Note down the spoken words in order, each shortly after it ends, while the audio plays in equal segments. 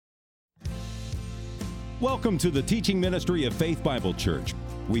Welcome to the teaching ministry of Faith Bible Church.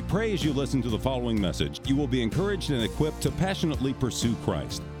 We pray as you listen to the following message, you will be encouraged and equipped to passionately pursue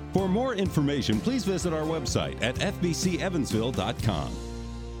Christ. For more information, please visit our website at fbcevansville.com.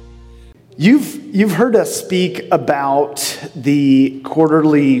 You've heard us speak about the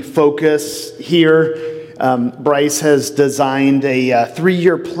quarterly focus here. Bryce has designed a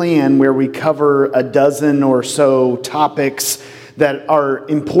 3-year plan where we cover a dozen or so topics that are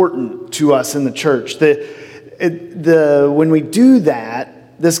important to us in the church. When we do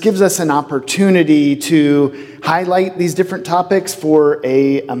that, this gives us an opportunity to highlight these different topics for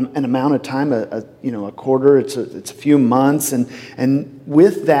an amount of time, a quarter. It's a few months, and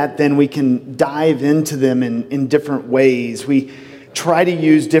with that, then we can dive into them in different ways. We try to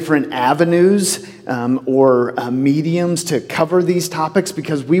use different avenues or mediums to cover these topics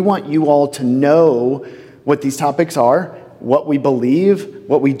because we want you all to know what these topics are, what we believe,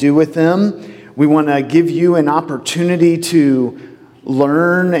 what we do with them. We want to give you an opportunity to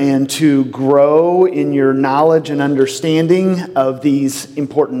learn and to grow in your knowledge and understanding of these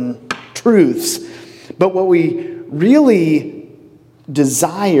important truths. But what we really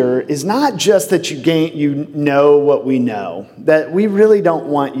desire is not just that you know what we know. That we really don't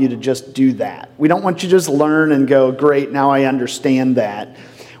want you to just do that. We don't want you to just learn and go, great, now I understand that.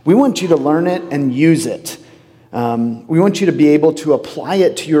 We want you to learn it and use it. We want you to be able to apply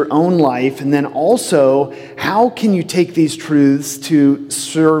it to your own life, and then also, how can you take these truths to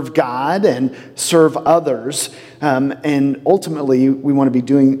serve God and serve others? And ultimately, we want to be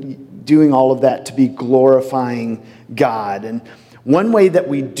doing all of that to be glorifying God. And one way that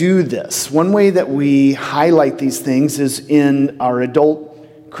we do this, one way that we highlight these things is in our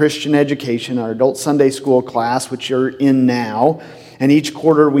adult Christian education, our adult Sunday school class, which you're in now. And each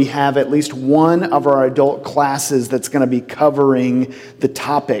quarter we have at least one of our adult classes that's going to be covering the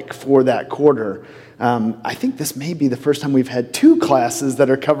topic for that quarter. I think this may be the first time we've had 2 classes that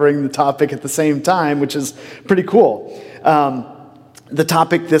are covering the topic at the same time, which is pretty cool. The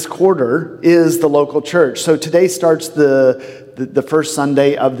topic this quarter is the local church. So today starts the first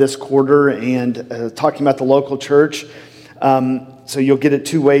Sunday of this quarter and talking about the local church. So you'll get it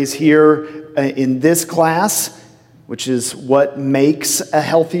 2 ways here in this class, which is what makes a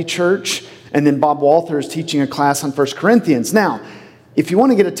healthy church. And then Bob Walther is teaching a class on 1 Corinthians. Now, if you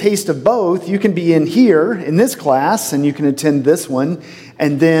want to get a taste of both, you can be in here in this class and you can attend this one.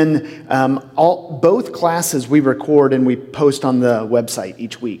 And then both classes we record and we post on the website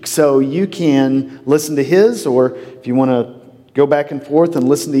each week. So you can listen to his, or if you want to go back and forth and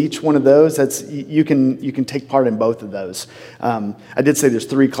listen to each one of those. You can take part in both of those. I did say there's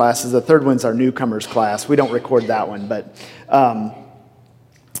 3 classes. The third one's our newcomers class. We don't record that one, but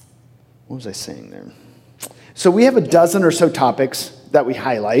what was I saying there? So we have a dozen or so topics that we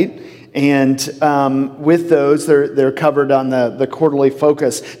highlight, and with those, they're covered on the quarterly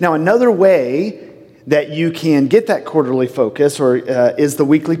focus. Now, another way that you can get that quarterly focus is the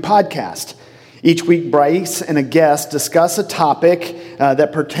weekly podcast. Each week, Bryce and a guest discuss a topic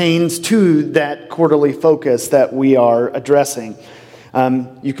that pertains to that quarterly focus that we are addressing.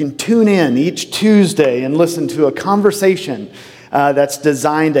 You can tune in each Tuesday and listen to a conversation that's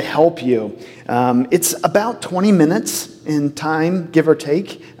designed to help you. It's about 20 minutes in time, give or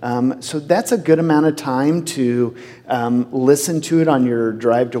take. So that's a good amount of time to listen to it on your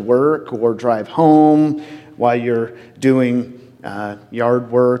drive to work or drive home while you're doing yard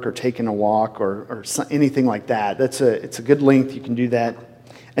work or taking a walk or anything like that. It's a good length. You can do that.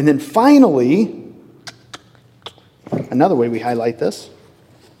 And then finally, another way we highlight this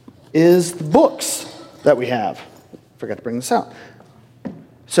is the books that we have. Forgot to bring this out.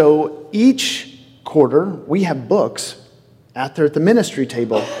 So each quarter, we have books out there at the ministry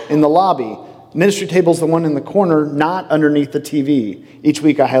table in the lobby. Ministry table is the one in the corner, not underneath the TV. Each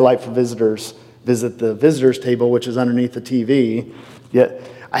week I highlight for visitors. Visit the visitors table, which is underneath the TV. Yet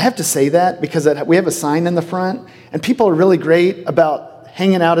I have to say that because we have a sign in the front, and people are really great about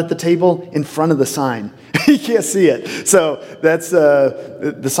hanging out at the table in front of the sign. You can't see it. So that's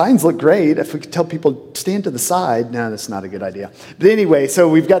the signs look great. If we could tell people stand to the side, no, that's not a good idea. But anyway, so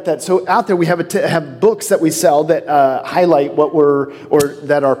we've got that. So out there we have books that we sell that highlight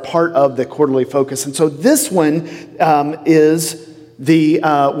that are part of the quarterly focus. And so this one is the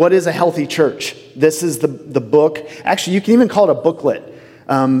What is a Healthy Church? This is the book. Actually, you can even call it a booklet.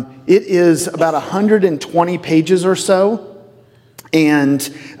 It is about 120 pages or so. And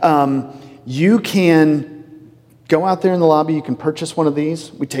you can go out there in the lobby. You can purchase one of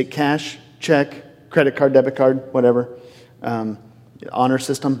these. We take cash, check, credit card, debit card, whatever. Honor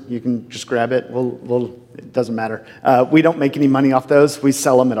system, you can just grab it. It doesn't matter. We don't make any money off those. We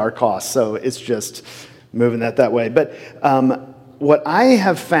sell them at our cost. So it's just moving that way. But what I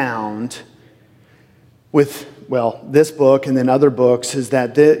have found with, this book and then other books is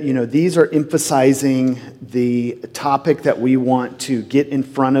that these are emphasizing the topic that we want to get in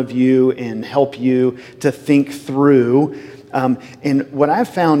front of you and help you to think through. And what I've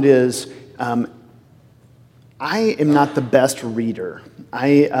found is I am not the best reader.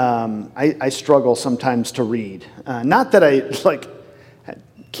 I struggle sometimes to read. Not that I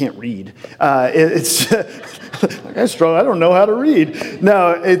can't read. It's I struggle. I don't know how to read.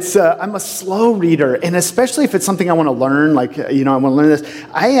 No, it's I'm a slow reader, and especially if it's something I want to learn. I want to learn this.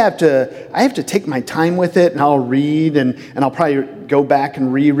 I have to take my time with it, and I'll read, and I'll probably go back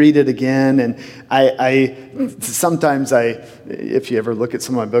and reread it again. And I sometimes if you ever look at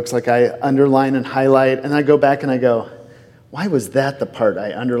some of my books, I underline and highlight, and I go back and I go, why was that the part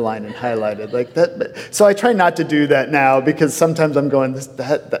I underlined and highlighted like that? So I try not to do that now because sometimes I'm going,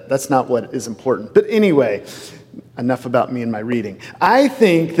 that's not what is important. But anyway, enough about me and my reading. I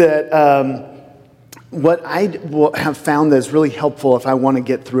think that what I have found that is really helpful if I want to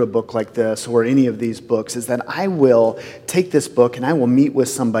get through a book like this or any of these books is that I will take this book and I will meet with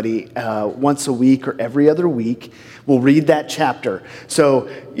somebody once a week or every other week. We'll read that chapter. So,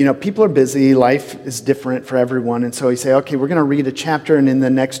 people are busy. Life is different for everyone. And so we say, okay, we're going to read a chapter, and in the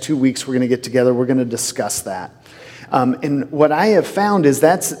next 2 weeks, we're going to get together. We're going to discuss that. And what I have found is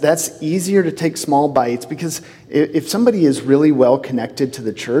that's easier to take small bites because if somebody is really well connected to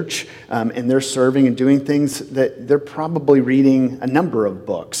the church and they're serving and doing things, that they're probably reading a number of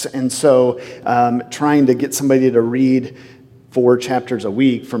books. And so trying to get somebody to read 4 chapters a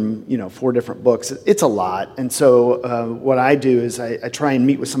week from 4 different books, it's a lot. And so what I do is I try and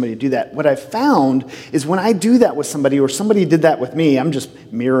meet with somebody to do that. What I've found is when I do that with somebody or somebody did that with me, I'm just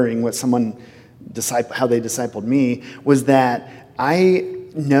mirroring what how they discipled me, was that I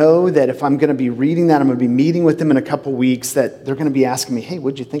know that if I'm going to be reading that, I'm going to be meeting with them in a couple weeks, that they're going to be asking me, hey,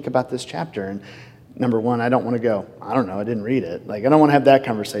 what'd you think about this chapter? And number one, I don't want to go, I don't know, I didn't read it. I don't want to have that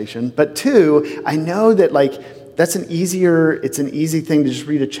conversation. But 2, I know that it's an easy thing to just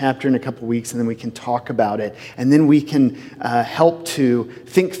read a chapter in a couple weeks and then we can talk about it. And then we can help to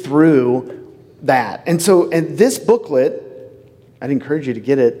think through that. And this booklet, I'd encourage you to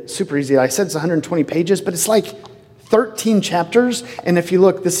get it. Super easy. I said it's 120 pages, but it's 13 chapters. And if you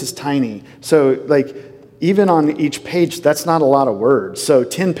look, this is tiny. So even on each page, that's not a lot of words. So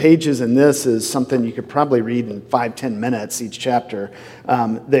 10 pages in this is something you could probably read in 5-10 minutes each chapter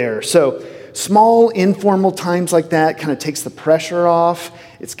there. So small, informal times like that kind of takes the pressure off.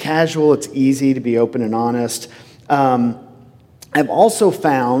 It's casual. It's easy to be open and honest. I've also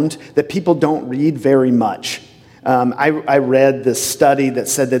found that people don't read very much. I read this study that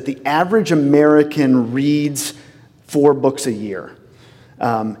said that the average American reads 4 books a year.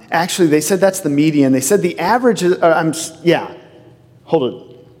 Actually, they said that's the median. They said the average is, hold it.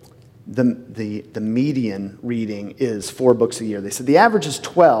 The median reading is 4 books a year. They said the average is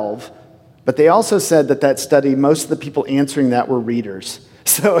 12, but they also said that study, most of the people answering that were readers.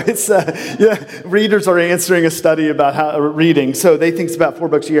 So it's, readers are answering a study about reading. So they think it's about 4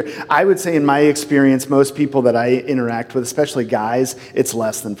 books a year. I would say in my experience, most people that I interact with, especially guys, it's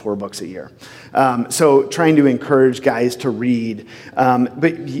less than 4 books a year. So trying to encourage guys to read.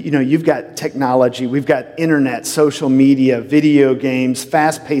 But you've got technology, we've got internet, social media, video games,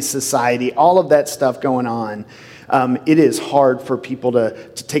 fast-paced society, all of that stuff going on. It is hard for people to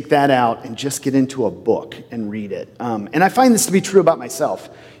take that out and just get into a book and read it. And I find this to be true about myself.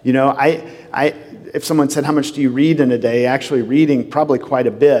 If someone said, how much do you read in a day? Actually reading probably quite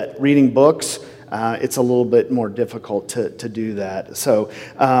a bit. Reading books, it's a little bit more difficult to do that. So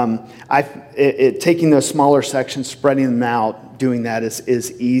taking those smaller sections, spreading them out, doing that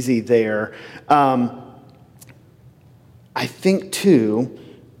is easy there. I think, too,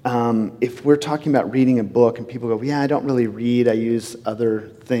 if we're talking about reading a book and people go, I don't really read, I use other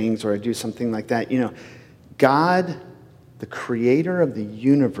things or I do something like that. God, the creator of the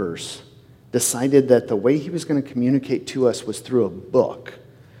universe, decided that the way he was going to communicate to us was through a book.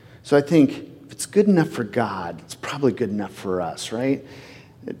 So I think if it's good enough for God, it's probably good enough for us, right?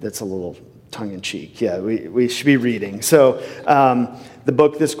 That's a little tongue-in-cheek. Yeah, we should be reading. So the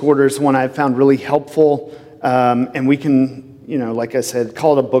book this quarter is one I've found really helpful, and we can, like I said,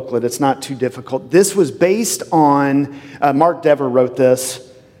 call it a booklet. It's not too difficult. This was based on, Mark Dever wrote this,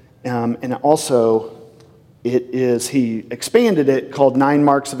 and also he expanded it, called 9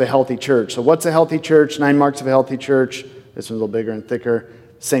 Marks of a Healthy Church. So what's a healthy church? 9 Marks of a Healthy Church. This one's a little bigger and thicker.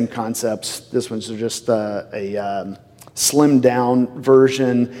 Same concepts. This one's just a slimmed down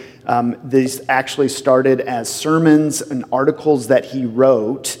version. These actually started as sermons and articles that he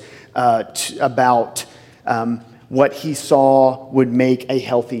wrote about what he saw would make a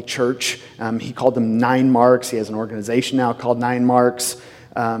healthy church. He called them 9 marks. He has an organization now called 9 Marks.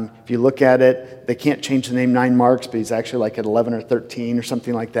 If you look at it, they can't change the name 9 Marks, but he's actually like at 11 or 13 or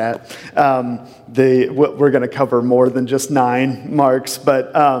something like that. We're going to cover more than just 9 marks,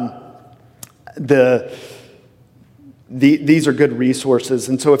 but these are good resources.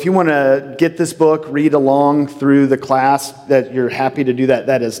 And so if you want to get this book, read along through the class, that you're happy to do that.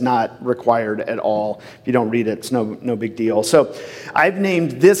 That is not required at all. If you don't read it, it's no big deal. So I've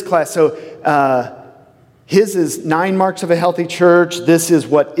named this class. So his is 9 Marks of a Healthy Church. This is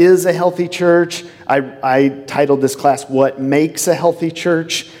What is a Healthy Church. I titled this class, What Makes a Healthy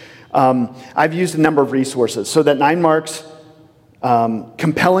Church. I've used a number of resources. So that 9 Marks,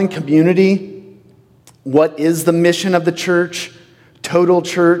 Compelling Community, What is the Mission of the Church, Total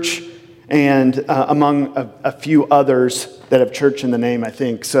Church, and among a few others that have church in the name, I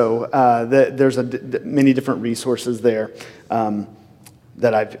think. So there's many different resources there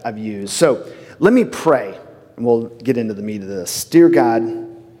that I've used. So let me pray, and we'll get into the meat of this. Dear God,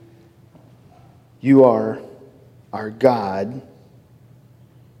 you are our God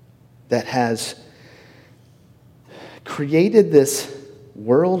that has created this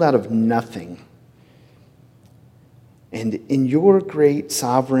world out of nothing. And in your great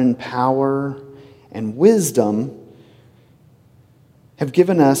sovereign power and wisdom, have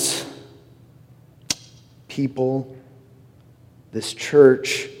given us people, this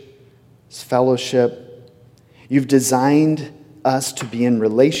church, this fellowship. You've designed us to be in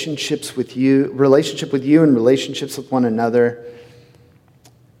relationship with you and relationships with one another.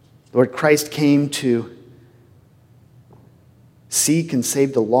 Lord, Christ came to seek and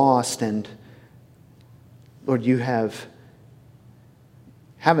save the lost, and Lord, you have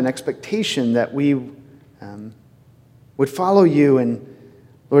an expectation that we would follow you, and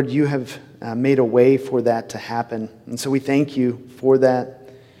Lord, you have made a way for that to happen. And so we thank you for that.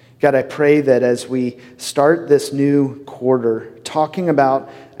 God, I pray that as we start this new quarter, talking about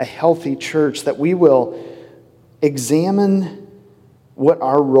a healthy church, that we will examine what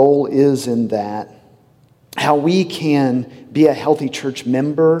our role is in that, how we can be a healthy church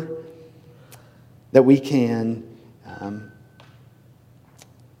member, that we can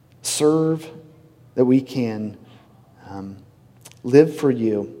serve, that we can live for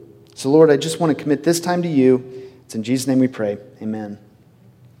you. So Lord, I just want to commit this time to you. It's in Jesus' name we pray. Amen.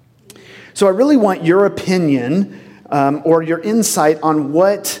 So I really want your opinion or your insight on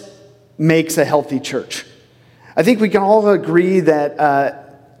what makes a healthy church. I think we can all agree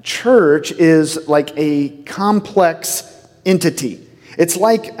that church is like a complex entity. It's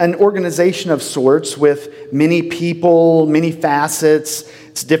like an organization of sorts with many people, many facets.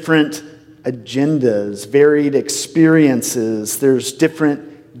 It's different agendas, varied experiences. There's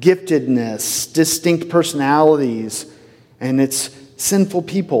different giftedness, distinct personalities, and it's sinful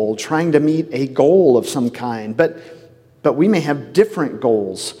people trying to meet a goal of some kind. But we may have different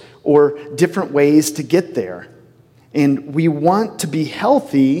goals or different ways to get there. And we want to be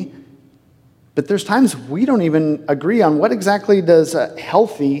healthy, but there's times we don't even agree on what exactly does a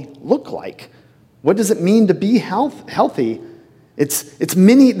healthy look like. What does it mean to be healthy? It's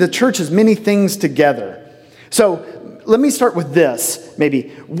many. The church is many things together. So let me start with this, maybe.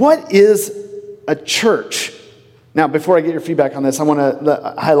 What is a church? Now, before I get your feedback on this, I want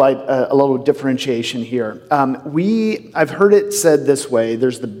to highlight a little differentiation here. I've heard it said this way: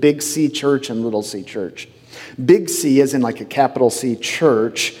 there's the big C church and little C church. Big C, as in like a capital C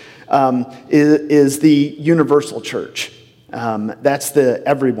church, is the universal church. That's the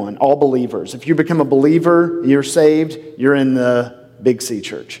everyone, all believers. If you become a believer, you're saved, you're in the big C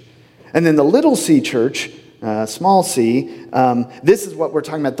church. And then the little C church, small c, this is what we're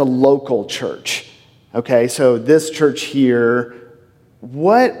talking about, the local church. Okay, so this church here,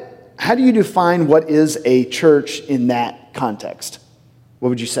 how do you define what is a church in that context? What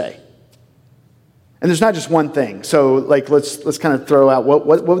would you say? And there's not just one thing. So like let's kind of throw out what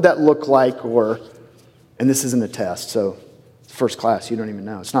would that look like, and this isn't a test, so first class, you don't even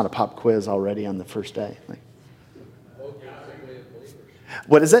know. It's not a pop quiz already on the first day.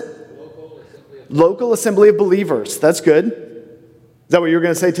 What is it? Local Assembly of Believers. That's good. Is that what you were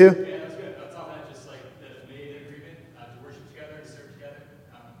going to say too? Yeah, that's good. That's all that just like that made an agreement to worship together, to serve together,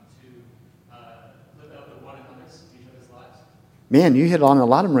 to live out the one another's each other's lives. Man, you hit on a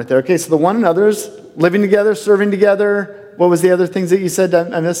lot of them right there. Okay, so the one another's, living together, serving together. What was the other things that you said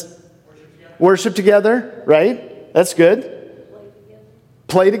I missed? Worship together, right? That's good.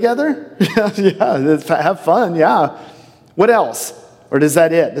 Play together? Yeah, have fun, yeah. What else? Or is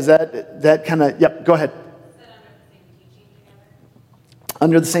that it? Does that kind of, yep, go ahead.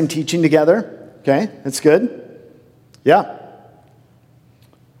 Under the same teaching together. Under the same teaching together. Okay, that's good. Yeah.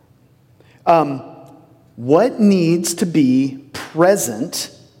 What needs to be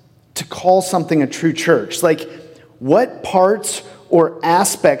present to call something a true church? Like, what parts or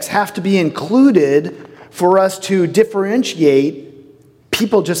aspects have to be included for us to differentiate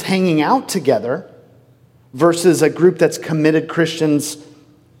people just hanging out together versus a group that's committed Christians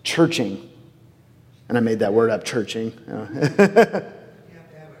churching? And I made that word up, churching.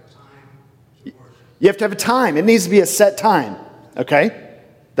 You have to have a time. It needs to be a set time. Okay?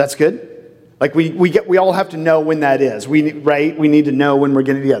 That's good. Like we all have to know when that is. We need to know when we're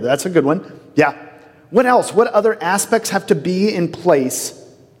getting together. That's a good one. Yeah. What else? What other aspects have to be in place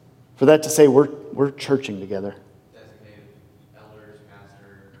for that to say we're churching together? Designated elders,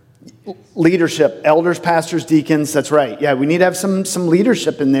 pastors. Leadership, elders, pastors, deacons. That's right. Yeah, we need to have some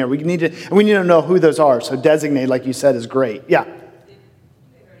leadership in there. We need to know who those are. So designate, like you said, is great. Yeah.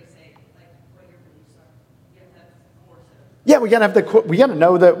 Yeah, we gotta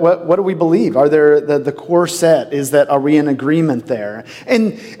know that what do we believe? Are there the core set? Are we in agreement there?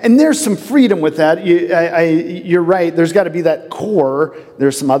 And there's some freedom with that. You're right. There's got to be that core.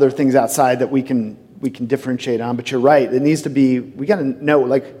 There's some other things outside that we can differentiate on. But you're right. It needs to be. We got to know,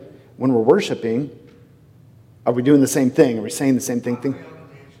 like when we're worshiping, are we doing the same thing? Are we saying the same thing?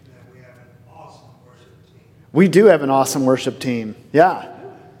 We do have an awesome worship team. Yeah.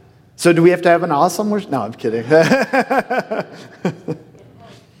 So do we have to have an awesome worship? No, I'm kidding.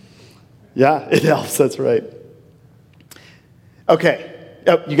 Yeah, it helps. That's right. Okay.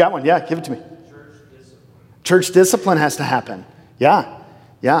 Oh, you got one? Yeah, give it to me. Church discipline has to happen. Yeah.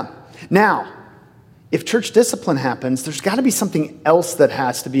 Now, if church discipline happens, there's got to be something else that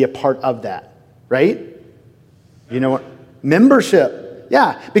has to be a part of that, right? You know what? Membership.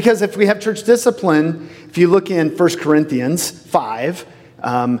 Yeah, because if we have church discipline, if you look in 1 Corinthians 5,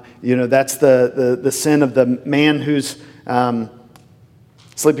 that's the sin of the man who's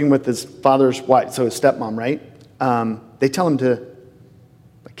sleeping with his father's wife, so his stepmom, right? They tell him to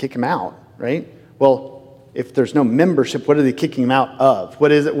kick him out, right? Well, if there's no membership, what are they kicking him out of?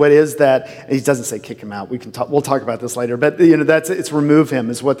 What is that? He doesn't say kick him out. We'll talk about this later. But it's remove him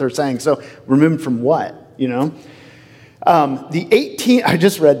is what they're saying. So remove him from what? I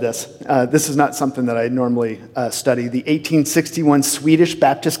just read this. This is not something that I normally study. The 1861 Swedish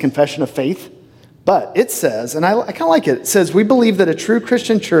Baptist Confession of Faith. But it says, and I kind of like it, it says, we believe that a true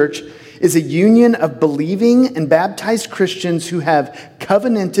Christian church is a union of believing and baptized Christians who have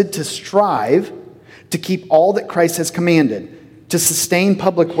covenanted to strive to keep all that Christ has commanded, to sustain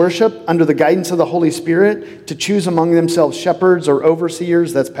public worship under the guidance of the Holy Spirit, to choose among themselves shepherds or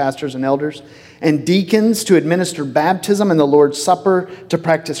overseers, that's pastors and elders, and deacons to administer baptism and the Lord's Supper, to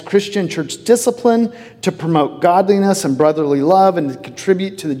practice Christian church discipline, to promote godliness and brotherly love, and to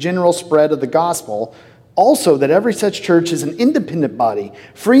contribute to the general spread of the gospel. Also, that every such church is an independent body,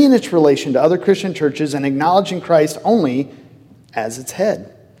 free in its relation to other Christian churches and acknowledging Christ only as its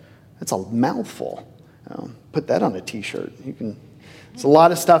head. That's a mouthful. Put that on a t-shirt. There's a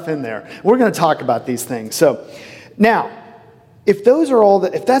lot of stuff in there. We're going to talk about these things. So now, if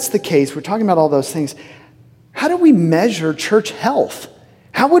that's the case, we're talking about all those things, how do we measure church health?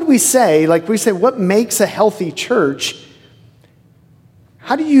 How would we say, what makes a healthy church?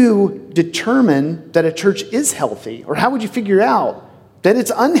 How do you determine that a church is healthy? Or how would you figure out that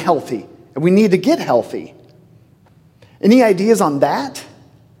it's unhealthy and we need to get healthy? Any ideas on that?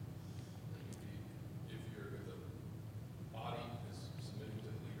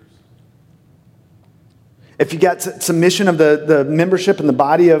 If you got submission of the membership and the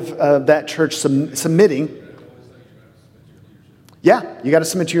body of that church submitting, yeah, you got to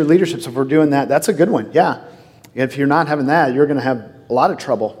submit to your leadership. So if we're doing that, that's a good one. Yeah. If you're not having that, you're going to have a lot of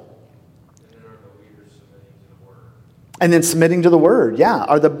trouble. And then submitting to the word. Yeah.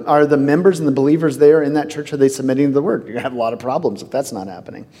 Are the members and the believers there in that church, are they submitting to the word? You're going to have a lot of problems if that's not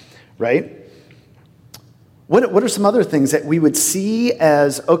happening, right? What are some other things that we would see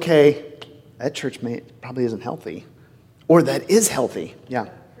as, okay, that church probably isn't healthy, or that is healthy? Yeah.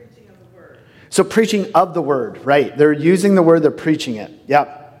 Preaching of the word. So preaching of the word, right? They're using the word, they're preaching it.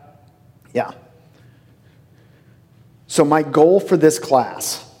 Yep. Yeah. So my goal for this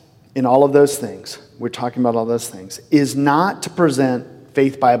class, in all of those things, we're talking about all those things, is not to present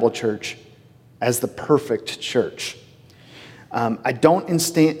Faith Bible Church as the perfect church. I don't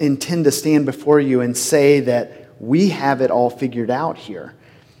intend to stand before you and say that we have it all figured out here.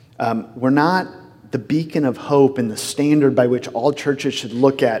 We're not the beacon of hope and the standard by which all churches should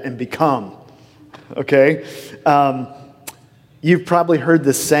look at and become, okay? You've probably heard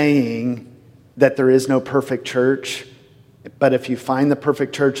the saying that there is no perfect church. But if you find the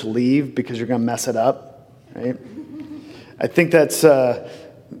perfect church, leave because you're going to mess it up, right? I think that's true.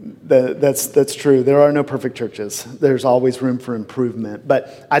 There are no perfect churches. There's always room for improvement.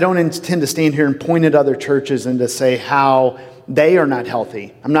 But I don't intend to stand here and point at other churches and to say how they are not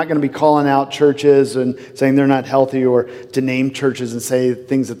healthy. I'm not going to be calling out churches and saying they're not healthy, or to name churches and say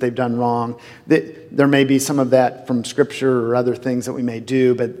things that they've done wrong. There may be some of that from Scripture or other things that we may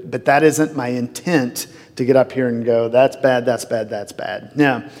do, but that isn't my intent to get up here and go, that's bad, that's bad, that's bad.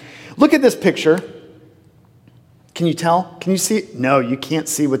 Now, look at this picture. Can you tell? Can you see? No, you can't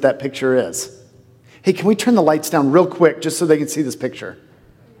see what that picture is. Hey, can we turn the lights down real quick just so they can see this picture?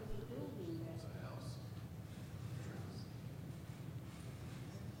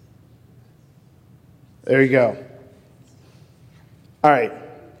 There you go. All right.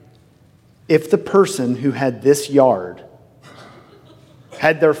 If the person who had this yard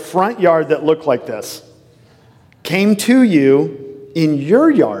had their front yard that looked like this, came to you in your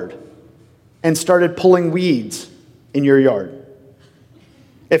yard and started pulling weeds in your yard,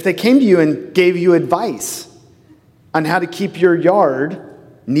 if they came to you and gave you advice on how to keep your yard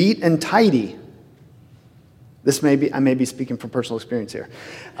neat and tidy, I may be speaking from personal experience here.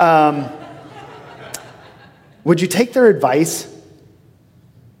 Would you take their advice?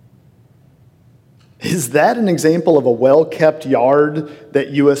 Is that an example of a well-kept yard that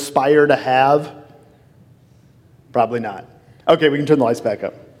you aspire to have? Probably not. Okay, we can turn the lights back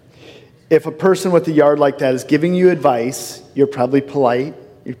up. If a person with a yard like that is giving you advice, you're probably polite,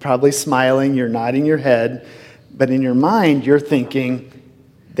 you're probably smiling, you're nodding your head, but in your mind, you're thinking,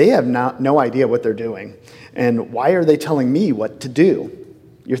 they have no idea what they're doing, and why are they telling me what to do?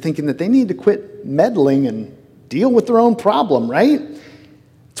 You're thinking that they need to quit meddling and deal with their own problem, right?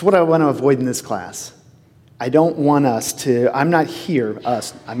 It's what I want to avoid in this class. I don't want I'm not here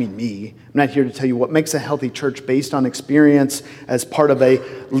to tell you what makes a healthy church based on experience as part of a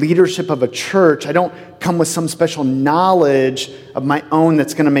leadership of a church. I don't come with some special knowledge of my own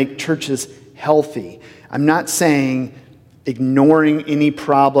that's going to make churches healthy. I'm not saying ignoring any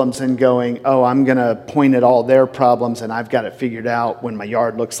problems and going, oh, I'm going to point at all their problems and I've got it figured out when my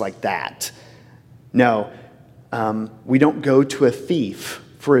yard looks like that. No. We don't go to a thief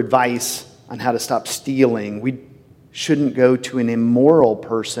for advice on how to stop stealing. We shouldn't go to an immoral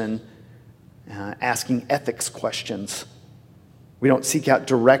person asking ethics questions. We don't seek out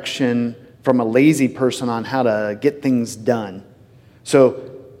direction from a lazy person on how to get things done.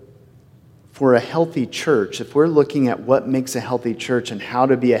 So for a healthy church, if we're looking at what makes a healthy church and how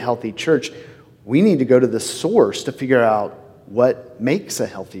to be a healthy church, we need to go to the source to figure out what makes a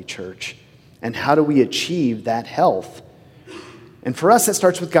healthy church. And how do we achieve that health? And for us, it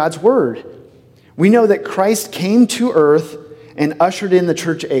starts with God's Word. We know that Christ came to earth and ushered in the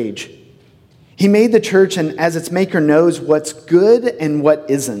church age. He made the church, and as its maker knows what's good and what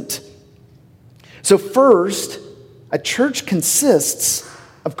isn't. So first, a church consists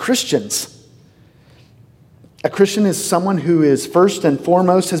of Christians. A Christian is someone who is first and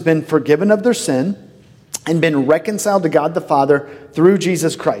foremost has been forgiven of their sin and been reconciled to God the Father through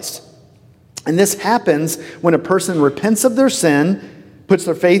Jesus Christ. And this happens when a person repents of their sin, puts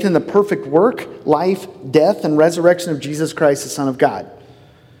their faith in the perfect work, life, death, and resurrection of Jesus Christ, the Son of God.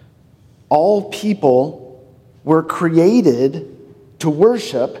 All people were created to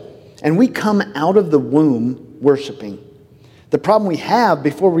worship, and we come out of the womb worshiping. The problem we have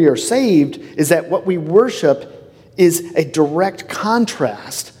before we are saved is that what we worship is a direct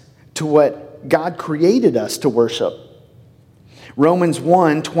contrast to what God created us to worship. Romans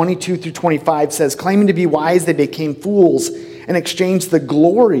 1:22-25 says, claiming to be wise, they became fools and exchanged the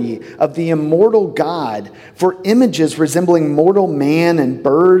glory of the immortal God for images resembling mortal man and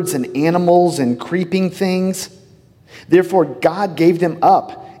birds and animals and creeping things. Therefore, God gave them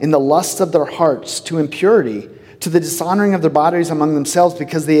up in the lusts of their hearts to impurity, to the dishonoring of their bodies among themselves,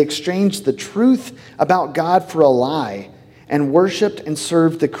 because they exchanged the truth about God for a lie and worshiped and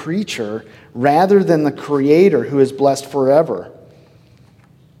served the creature rather than the Creator, who is blessed forever.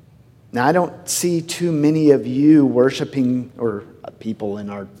 Now, I don't see too many of you worshiping, or people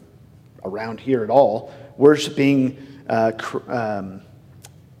around here at all, worshiping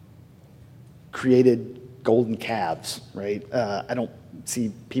created golden calves, right? I don't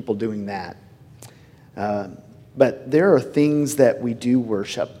see people doing that. But there are things that we do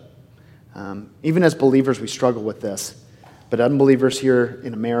worship. Even as believers, we struggle with this. But unbelievers here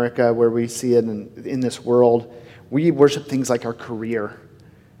in America, where we see it in this world, we worship things like our career,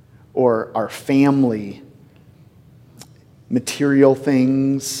 or our family, material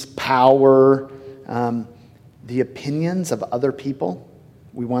things, power, the opinions of other people.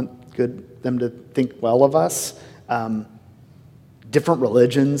 We want them to think well of us. different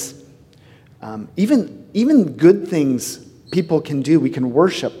religions, even good things people can do. We can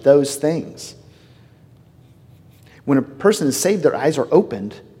worship those things. When a person is saved, their eyes are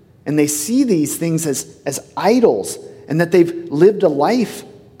opened, and they see these things as idols, and that they've lived a life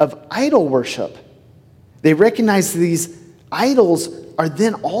of idol worship. They recognize these idols are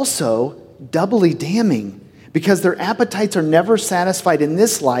then also doubly damning because their appetites are never satisfied in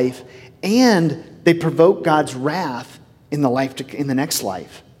this life, and they provoke God's wrath in the next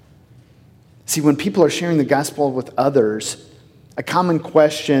life. See, when people are sharing the gospel with others, a common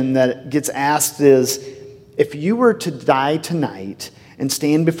question that gets asked is, if you were to die tonight and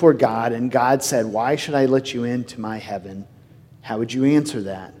stand before God, and God said, "Why should I let you into my heaven?" how would you answer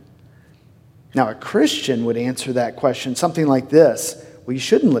that? Now, a Christian would answer that question something like this: well, you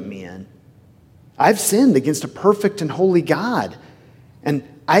shouldn't let me in. I've sinned against a perfect and holy God, and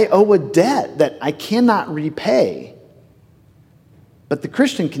I owe a debt that I cannot repay. But the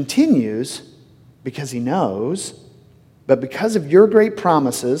Christian continues because he knows, but because of your great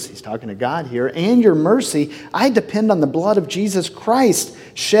promises, he's talking to God here, and your mercy, I depend on the blood of Jesus Christ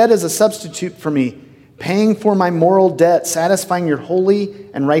shed as a substitute for me, paying for my moral debt, satisfying your holy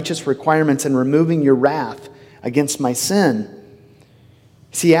and righteous requirements, and removing your wrath against my sin.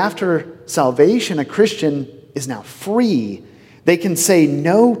 See, after salvation, a Christian is now free. They can say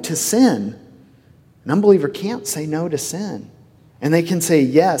no to sin. An unbeliever can't say no to sin. And they can say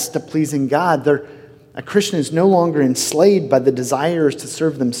yes to pleasing God. A Christian is no longer enslaved by the desires to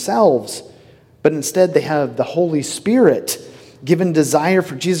serve themselves, but instead they have the Holy Spirit given desire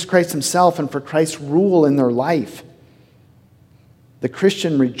for Jesus Christ himself and for Christ's rule in their life. The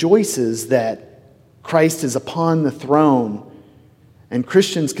Christian rejoices that Christ is upon the throne, and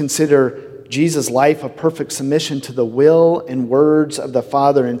Christians consider Jesus' life of perfect submission to the will and words of the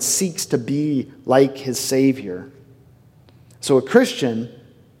Father and seeks to be like his Savior. So a Christian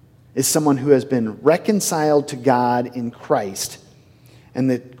is someone who has been reconciled to God in Christ, and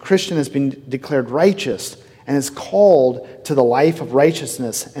the Christian has been declared righteous and is called to the life of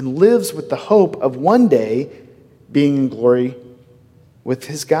righteousness and lives with the hope of one day being in glory with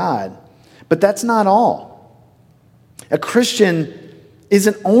his God. But that's not all. A Christian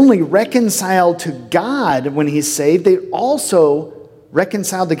isn't only reconciled to God when he's saved, they're also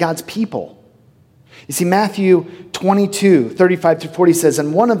reconciled to God's people. You see, Matthew 22:35-40 says,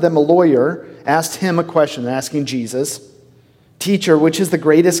 and one of them, a lawyer, asked him a question, asking Jesus, "Teacher, which is the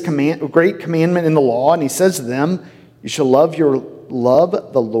great commandment in the law?" And he says to them, "You shall love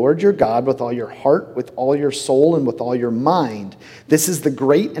the Lord your God with all your heart, with all your soul, and with all your mind. This is the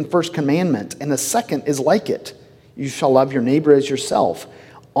great and first commandment, and the second is like it. You shall love your neighbor as yourself.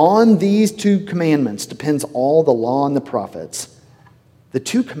 On these two commandments depends all the law and the prophets." The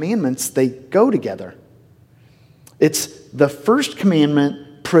two commandments, they go together. It's the first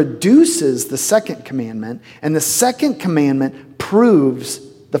commandment produces the second commandment, and the second commandment proves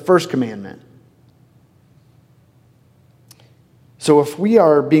the first commandment. So if we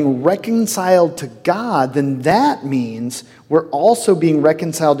are being reconciled to God, then that means we're also being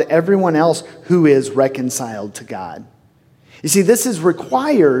reconciled to everyone else who is reconciled to God. You see, this is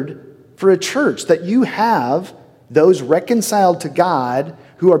required for a church, that you have those reconciled to God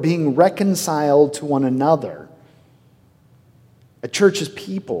who are being reconciled to one another. A church is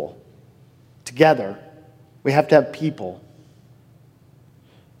people together. We have to have people.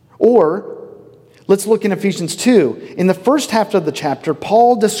 Or, let's look in Ephesians 2. In the first half of the chapter,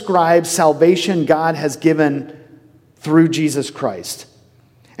 Paul describes salvation God has given through Jesus Christ.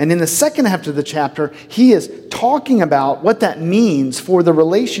 And in the second half of the chapter, he is talking about what that means for the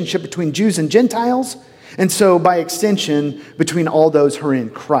relationship between Jews and Gentiles, and so by extension, between all those who are in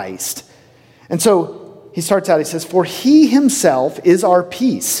Christ. And so he starts out, he says, "For he himself is our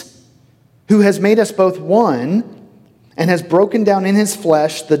peace, who has made us both one, and has broken down in his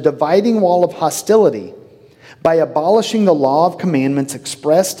flesh the dividing wall of hostility, by abolishing the law of commandments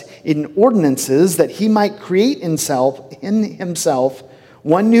expressed in ordinances, that he might create in himself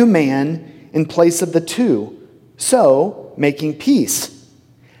one new man in place of the two, so making peace,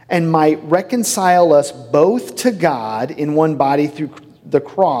 and might reconcile us both to God in one body through the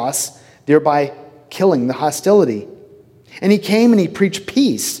cross, thereby killing the hostility. And he came and he preached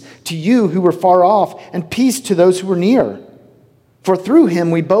peace to you who were far off, and peace to those who were near. For through him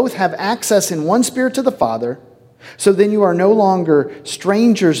we both have access in one Spirit to the Father. So then you are no longer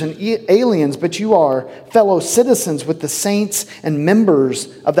strangers and aliens, but you are fellow citizens with the saints and members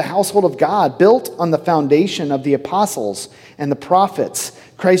of the household of God, built on the foundation of the apostles and the prophets,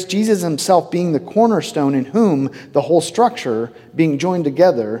 Christ Jesus himself being the cornerstone, in whom the whole structure, being joined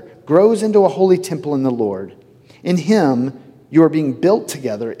together, grows into a holy temple in the Lord. In him you are being built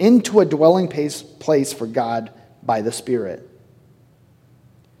together into a dwelling place for God by the Spirit.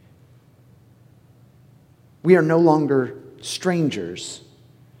 We are no longer strangers.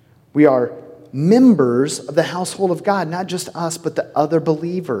 We are members of the household of God, not just us, but the other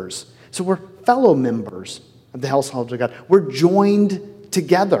believers. So we're fellow members of the household of God. We're joined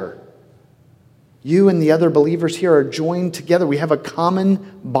together. You and the other believers here are joined together. We have a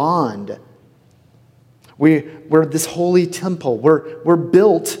common bond. We're this holy temple. We're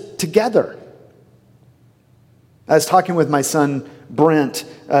built together. I was talking with my son, Brent,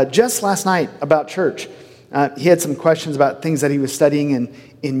 just last night about church. He had some questions about things that he was studying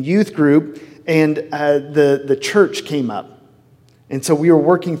in youth group, and the church came up. And so we were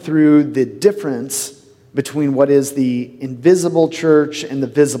working through the difference between what is the invisible church and the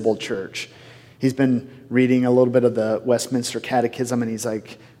visible church. He's been reading a little bit of the Westminster Catechism, and he's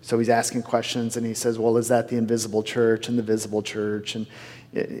asking questions, and he says, well, is that the invisible church and the visible church? And,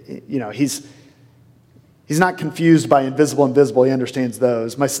 he's not confused by invisible and visible. He understands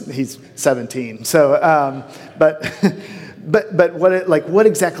those. He's 17. So, but what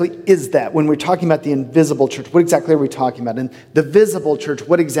exactly is that? When we're talking about the invisible church, what exactly are we talking about? And the visible church,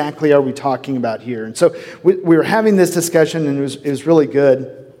 what exactly are we talking about here? And so we were having this discussion, and it was really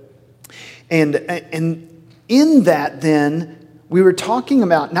good. And in that, then, we were talking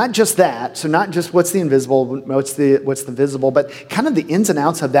about not just that, so not just what's the invisible, what's the visible, but kind of the ins and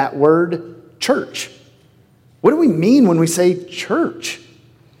outs of that word church. What do we mean when we say church?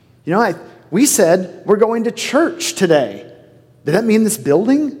 We said we're going to church today. Did that mean this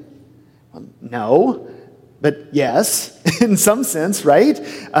building? Well, no, but yes, in some sense, right?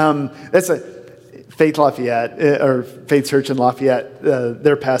 That's a Faith Lafayette, or Faith Church in Lafayette,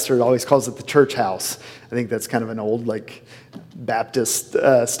 their pastor always calls it the church house. I think that's kind of an old, Baptist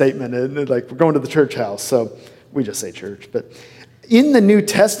statement. And we're going to the church house, so we just say church. But in the New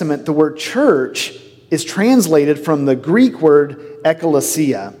Testament, the word church is translated from the Greek word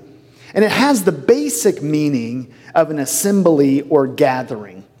ekklesia. And it has the basic meaning of an assembly or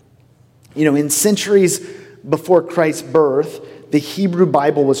gathering. In centuries before Christ's birth, the Hebrew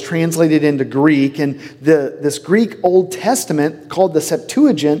Bible was translated into Greek, and this Greek Old Testament, called the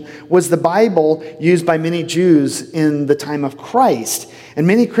Septuagint, was the Bible used by many Jews in the time of Christ. And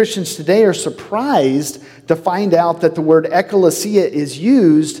many Christians today are surprised to find out that the word ekklesia is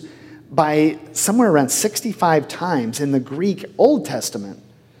used by somewhere around 65 times in the Greek Old Testament.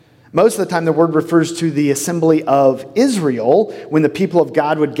 Most of the time, the word refers to the assembly of Israel, when the people of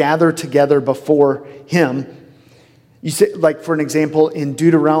God would gather together before Him. You see, for an example, in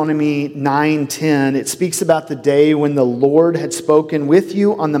Deuteronomy 9:10, it speaks about the day when the Lord had spoken with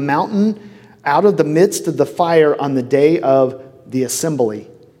you on the mountain out of the midst of the fire on the day of the assembly.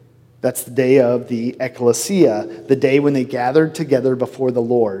 That's the day of the ekklesia, the day when they gathered together before the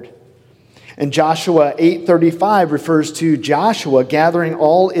Lord. And Joshua 8:35 refers to Joshua gathering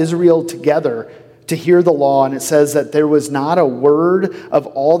all Israel together to hear the law, and it says that there was not a word of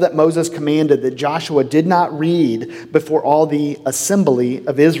all that Moses commanded that Joshua did not read before all the assembly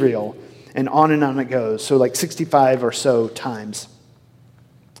of Israel. And on it goes. So 65 or so times.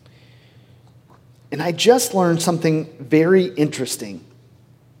 And I just learned something very interesting.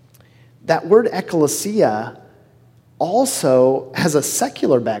 That word ekklesia also has a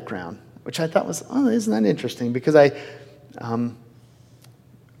secular background, which I thought was, isn't that interesting? Because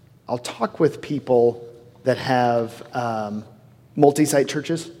I'll talk with people that have multi-site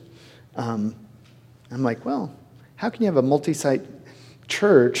churches. I'm like, well, how can you have a multi-site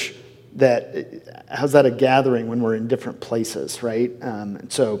church how's that a gathering when we're in different places, right?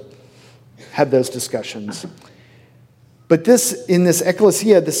 And so have those discussions. But in this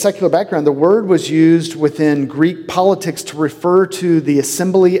ekklesia, the secular background, the word was used within Greek politics to refer to the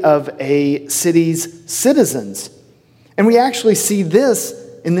assembly of a city's citizens. And we actually see this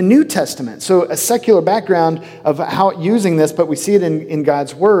in the New Testament. So a secular background of how using this, but we see it in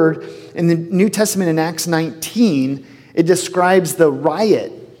God's Word. In the New Testament in Acts 19, it describes the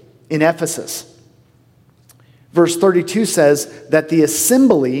riot in Ephesus. Verse 32 says that the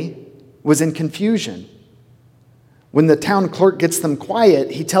assembly was in confusion. When the town clerk gets them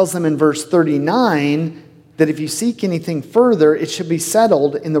quiet, he tells them in verse 39 that if you seek anything further, it should be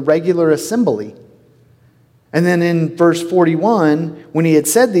settled in the regular assembly. And then in verse 41, when he had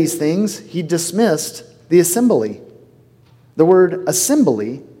said these things, he dismissed the assembly. The word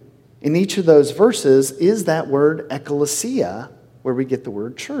assembly in each of those verses is that word ekklesia, where we get the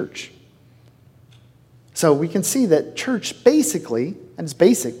word church. So we can see that church basically, and its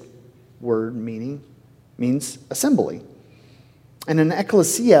basic word means assembly. And an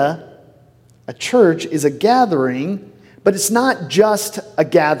ekklesia, a church, is a gathering, But it's not just a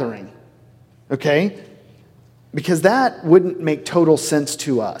gathering, okay? Because that wouldn't make total sense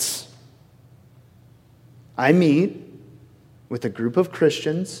to us. I meet with a group of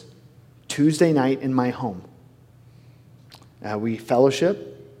Christians Tuesday night in my home. We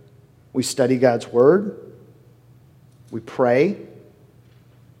fellowship, we study God's Word, we pray,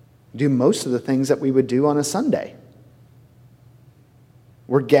 do most of the things that we would do on a Sunday.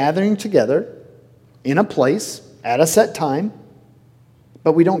 We're gathering together in a place at a set time,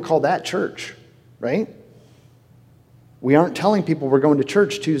 but we don't call that church, right? We aren't telling people we're going to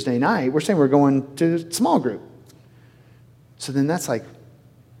church Tuesday night. We're saying we're going to small group. So then that's like,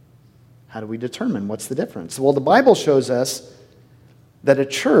 how do we determine what's the difference? Well, the Bible shows us that a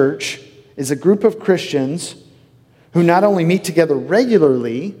church is a group of Christians who not only meet together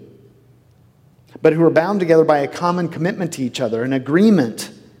regularly, but who are bound together by a common commitment to each other, an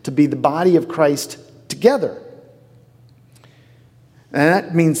agreement to be the body of Christ together. And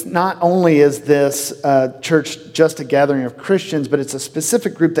that means not only is this church just a gathering of Christians, but it's a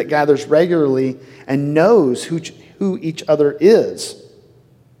specific group that gathers regularly and knows who each other is.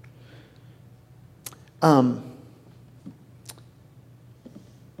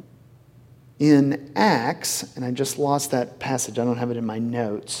 In Acts, and I just lost that passage, I don't have it in my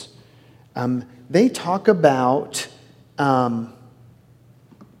notes, they talk about,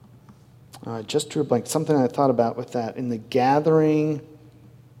 just drew a blank, something I thought about with that, in the gathering,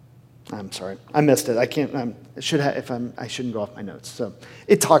 I'm sorry, I missed it, I can't, I shouldn't go off my notes, so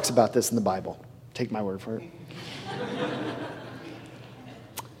it talks about this in the Bible, take my word for it.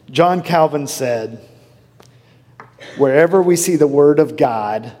 John Calvin said, "Wherever we see the word of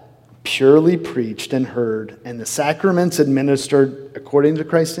God purely preached and heard, and the sacraments administered according to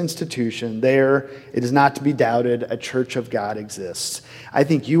Christ's institution, there, it is not to be doubted, a church of God exists." I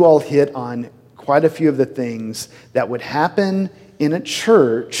think you all hit on quite a few of the things that would happen in a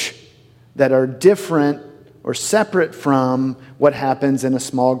church that are different or separate from what happens in a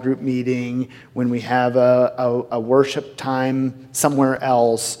small group meeting when we have a worship time somewhere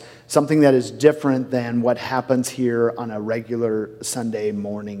else, something that is different than what happens here on a regular Sunday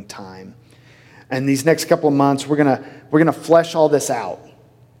morning time. And these next couple of months, we're gonna flesh all this out.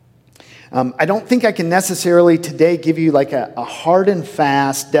 I don't think I can necessarily today give you like a hard and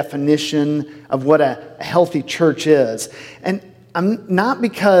fast definition of what a healthy church is. And I'm not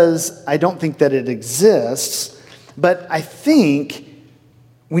because I don't think that it exists, but I think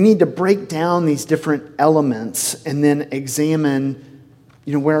we need to break down these different elements and then examine,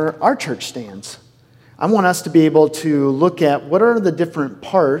 where our church stands. I want us to be able to look at what are the different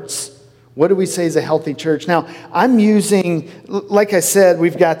parts. What do we say is a healthy church? Now, I'm using, like I said,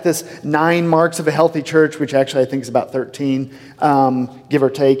 we've got this 9 marks of a healthy church, which actually I think is about 13, give or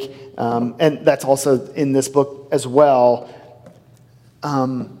take. And that's also in this book as well.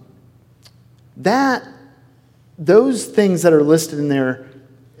 Those things that are listed in there,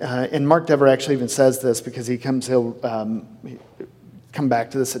 and Mark Dever actually even says this because he'll come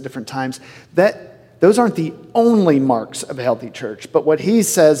back to this at different times, that those aren't the only marks of a healthy church. But what he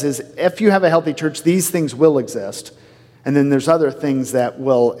says is if you have a healthy church, these things will exist. And then there's other things that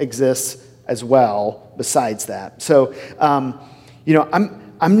will exist as well besides that. So, I'm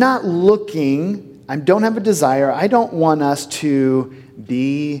not looking, I don't have a desire, I don't want us to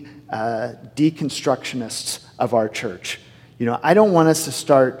be deconstructionists of our church. I don't want us to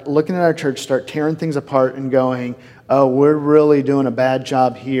start looking at our church, start tearing things apart and going, oh, we're really doing a bad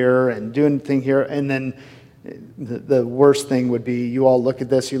job here and doing a thing here. And then the worst thing would be you all look at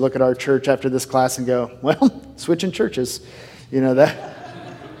this, you look at our church after this class and go, well, switching churches. That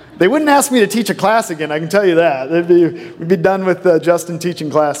they wouldn't ask me to teach a class again, I can tell you that. We'd be done with Justin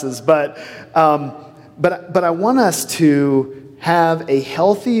teaching classes. But I want us to have a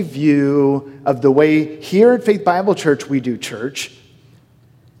healthy view of the way here at Faith Bible Church we do church.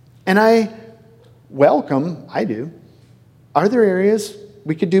 And I do. Are there areas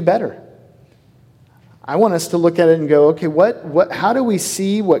we could do better? I want us to look at it and go, okay, how do we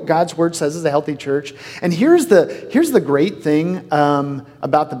see what God's Word says is a healthy church? And here's the great thing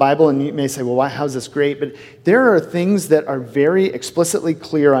about the Bible, and you may say, well, how's this great? But there are things that are very explicitly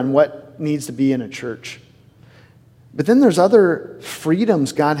clear on what needs to be in a church. But then there's other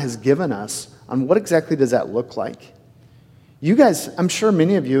freedoms God has given us on what exactly does that look like. You guys, I'm sure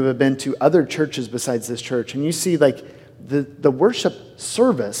many of you have been to other churches besides this church, and you see like the worship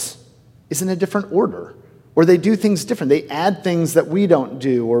service is in a different order, or they do things different. They add things that we don't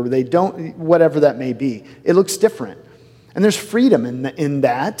do, or they don't, whatever that may be. It looks different. And there's freedom in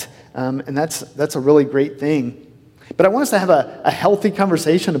that, and that's a really great thing. But I want us to have a healthy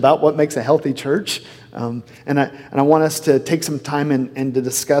conversation about what makes a healthy church. And I want us to take some time and to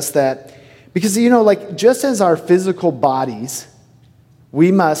discuss that. Because, just as our physical bodies,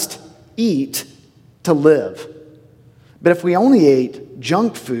 we must eat to live. But if we only ate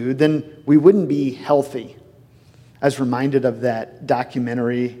junk food, then we wouldn't be healthy. I was reminded of that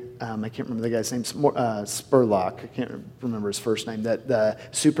documentary, I can't remember the guy's name, Spurlock, I can't remember his first name, the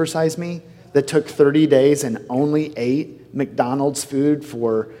Super Size Me, that took 30 days and only ate McDonald's food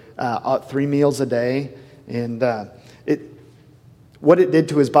for 3 meals a day. And what it did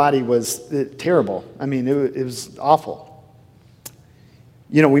to his body was terrible. I mean, it was awful.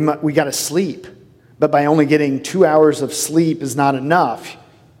 We got to sleep, but by only getting 2 hours of sleep is not enough.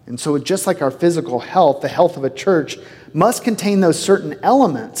 And so just like our physical health, the health of a church must contain those certain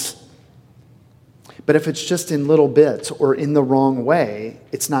elements. But if it's just in little bits or in the wrong way,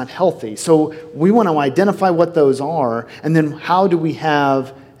 it's not healthy. So we want to identify what those are, and then how do we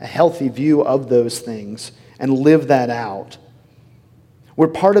have a healthy view of those things and live that out. We're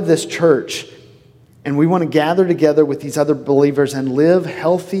part of this church, and we want to gather together with these other believers and live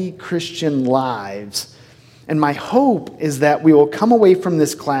healthy Christian lives. And my hope is that we will come away from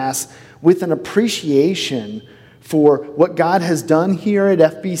this class with an appreciation for what God has done here at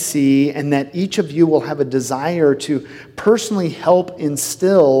FBC, and that each of you will have a desire to personally help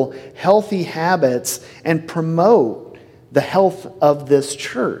instill healthy habits and promote the health of this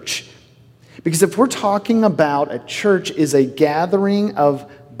church. Because if we're talking about a church is a gathering of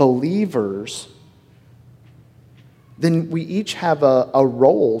believers, then we each have a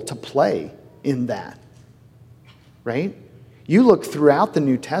role to play in that, right? You look throughout the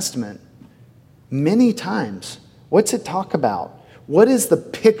New Testament many times. What's it talk about? What is the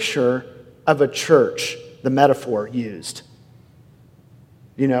picture of a church, the metaphor used?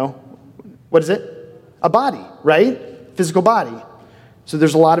 What is it? A body, right? Physical body. So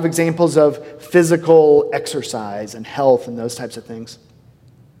there's a lot of examples of physical exercise and health and those types of things.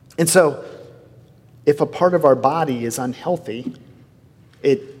 And so if a part of our body is unhealthy,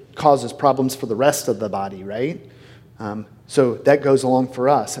 it causes problems for the rest of the body, right? So that goes along for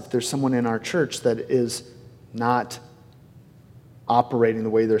us. If there's someone in our church that is not operating the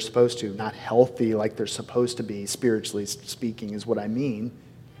way they're supposed to, not healthy like they're supposed to be, spiritually speaking, is what I mean,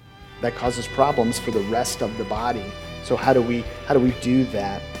 that causes problems for the rest of the body. So how do we do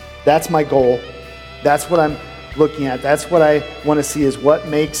that? That's my goal. That's what I'm looking at. That's what I want to see, is what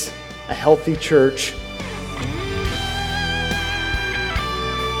makes a healthy church